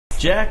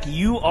Jack,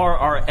 you are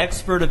our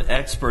expert of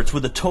experts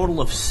with a total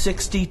of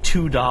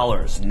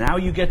 $62. Now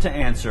you get to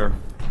answer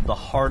the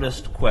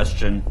hardest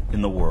question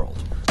in the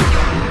world.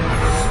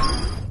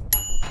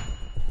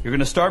 You're going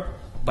to start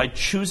by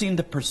choosing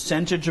the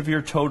percentage of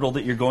your total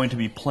that you're going to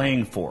be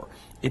playing for.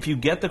 If you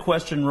get the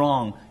question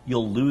wrong,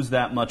 you'll lose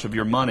that much of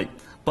your money.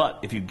 But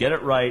if you get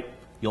it right,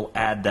 you'll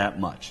add that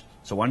much.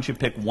 So why don't you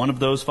pick one of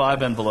those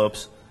 5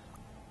 envelopes.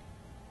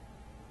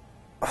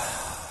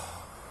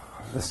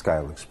 This guy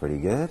looks pretty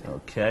good.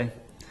 Okay.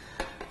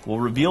 We'll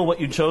reveal what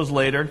you chose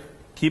later.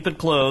 Keep it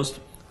closed.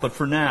 But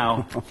for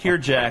now, here,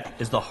 Jack,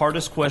 is the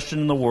hardest question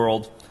in the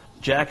world.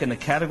 Jack, in the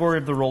category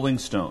of the Rolling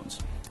Stones,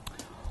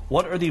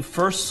 what are the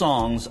first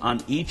songs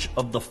on each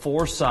of the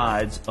 4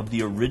 sides of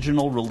the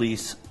original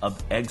release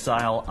of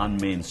Exile on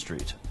Main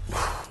Street?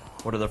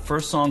 What are the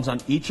first songs on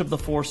each of the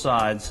 4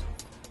 sides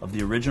of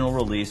the original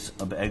release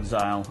of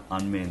Exile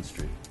on Main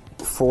Street?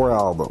 4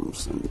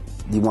 albums. Do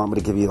you want me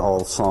to give you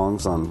all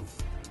songs on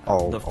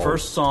all? The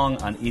first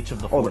song on each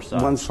of the 4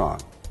 sides. One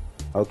song.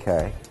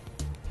 Okay.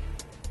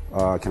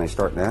 Can I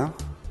start now?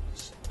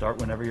 Start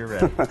whenever you're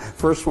ready.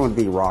 First one would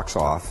be Rocks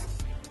Off.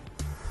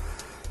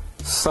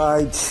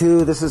 Side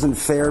 2, this isn't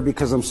fair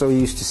because I'm so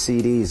used to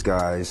CDs,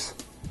 guys.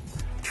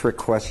 Trick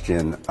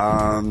question.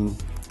 I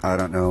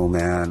don't know,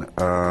 man.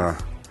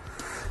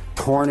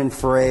 Torn and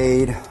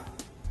Frayed.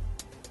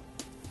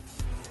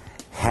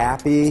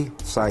 Happy,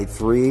 side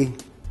 3.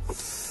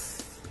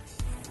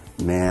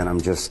 Man, I'm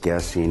just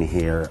guessing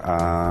here.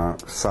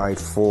 Side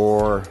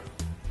 4.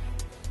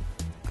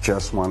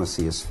 Just Want to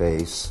See His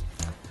Face.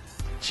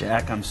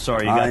 Jack, I'm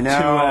sorry, you got 2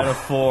 out of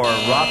 4.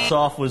 Rocks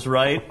Off was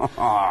right.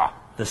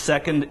 The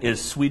second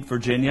is Sweet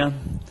Virginia.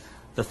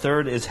 The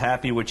third is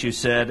Happy, which you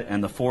said,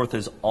 and the fourth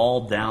is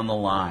All Down the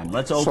Line.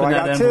 Let's open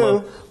that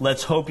envelope. 2.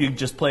 Let's hope you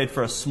just played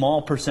for a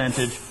small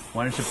percentage.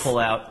 Why don't you pull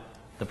out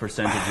the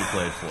percentage you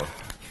played for?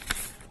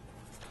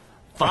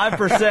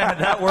 5%.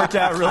 That worked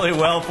out really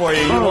well for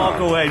you. You walk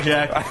away,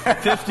 Jack.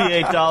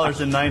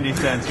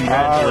 $58.90.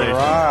 Congratulations. All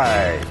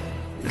right.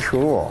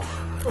 Cool.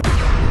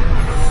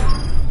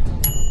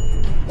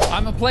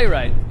 I'm a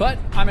playwright, but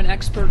I'm an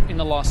expert in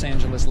the Los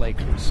Angeles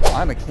Lakers.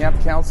 I'm a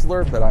camp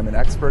counselor, but I'm an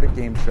expert at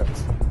game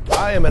shows.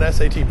 I am an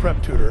SAT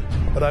prep tutor,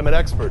 but I'm an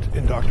expert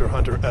in Dr.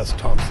 Hunter S.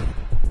 Thompson.